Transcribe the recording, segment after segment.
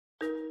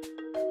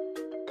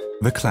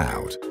The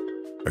cloud.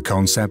 A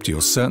concept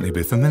you'll certainly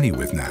be familiar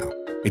with now.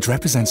 It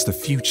represents the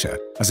future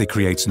as it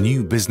creates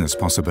new business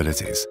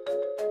possibilities.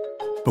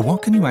 But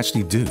what can you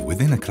actually do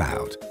within a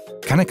cloud?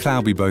 Can a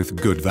cloud be both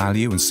good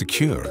value and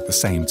secure at the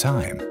same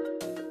time?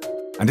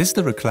 And is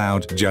there a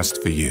cloud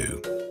just for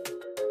you?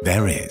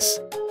 There is.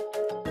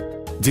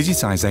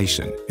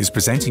 Digitization is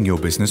presenting your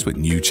business with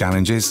new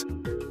challenges.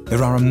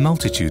 There are a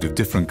multitude of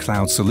different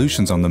cloud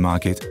solutions on the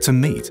market to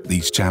meet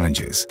these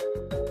challenges.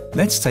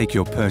 Let's take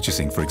your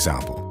purchasing, for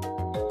example.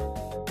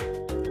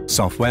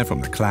 Software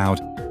from the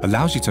cloud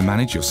allows you to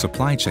manage your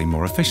supply chain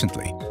more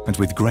efficiently and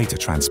with greater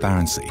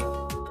transparency.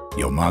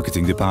 Your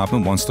marketing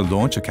department wants to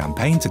launch a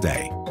campaign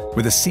today.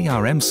 With a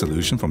CRM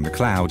solution from the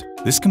cloud,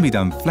 this can be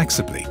done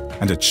flexibly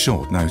and at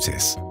short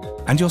notice.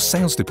 And your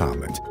sales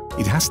department,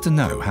 it has to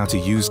know how to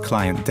use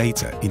client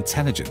data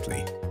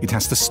intelligently. It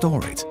has to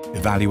store it,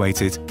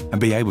 evaluate it,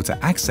 and be able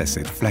to access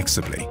it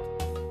flexibly.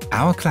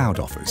 Our cloud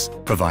offers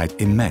provide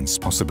immense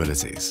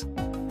possibilities.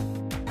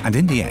 And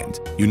in the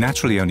end, you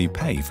naturally only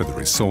pay for the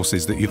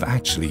resources that you've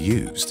actually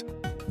used.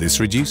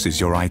 This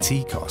reduces your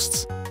IT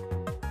costs.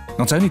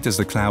 Not only does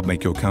the cloud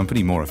make your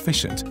company more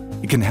efficient,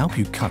 it can help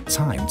you cut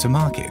time to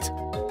market.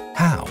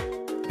 How?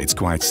 It's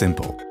quite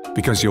simple,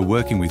 because you're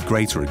working with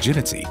greater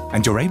agility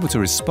and you're able to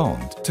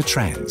respond to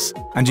trends.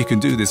 And you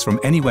can do this from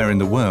anywhere in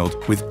the world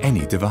with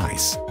any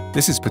device.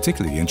 This is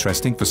particularly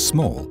interesting for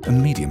small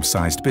and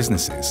medium-sized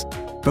businesses.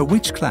 But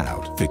which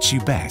cloud fits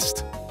you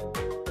best?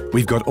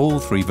 We've got all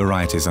three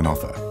varieties on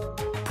offer: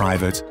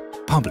 private,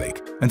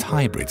 public, and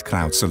hybrid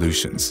cloud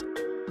solutions.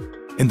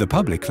 In the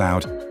public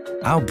cloud,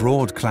 our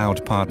broad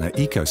cloud partner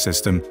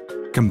ecosystem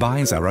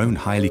combines our own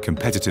highly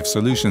competitive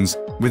solutions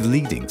with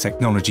leading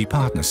technology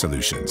partner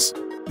solutions.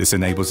 This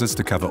enables us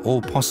to cover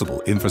all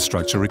possible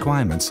infrastructure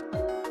requirements,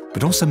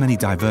 but also many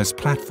diverse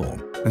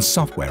platform and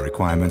software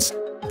requirements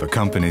for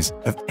companies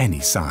of any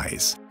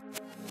size.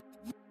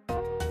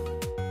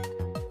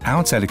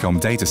 Our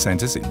telecom data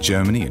centers in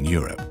Germany and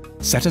Europe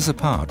set us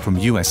apart from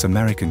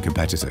US-American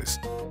competitors.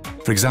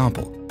 For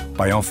example,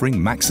 by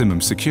offering maximum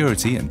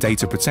security and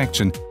data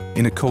protection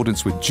in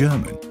accordance with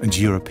German and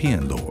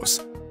European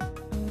laws.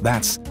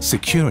 That's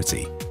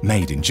security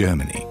made in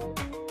Germany.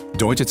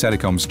 Deutsche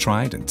Telekom's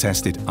tried and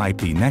tested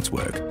IP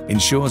network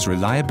ensures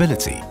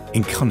reliability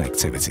in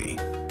connectivity.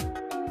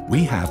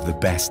 We have the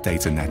best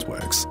data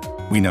networks.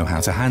 We know how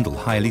to handle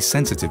highly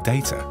sensitive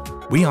data.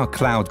 We are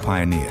cloud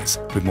pioneers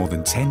with more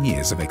than 10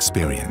 years of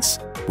experience.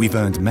 We've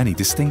earned many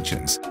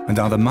distinctions and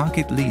are the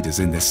market leaders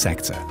in this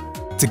sector.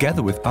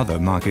 Together with other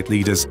market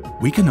leaders,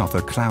 we can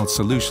offer cloud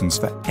solutions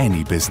for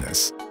any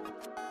business.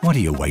 What are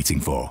you waiting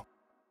for?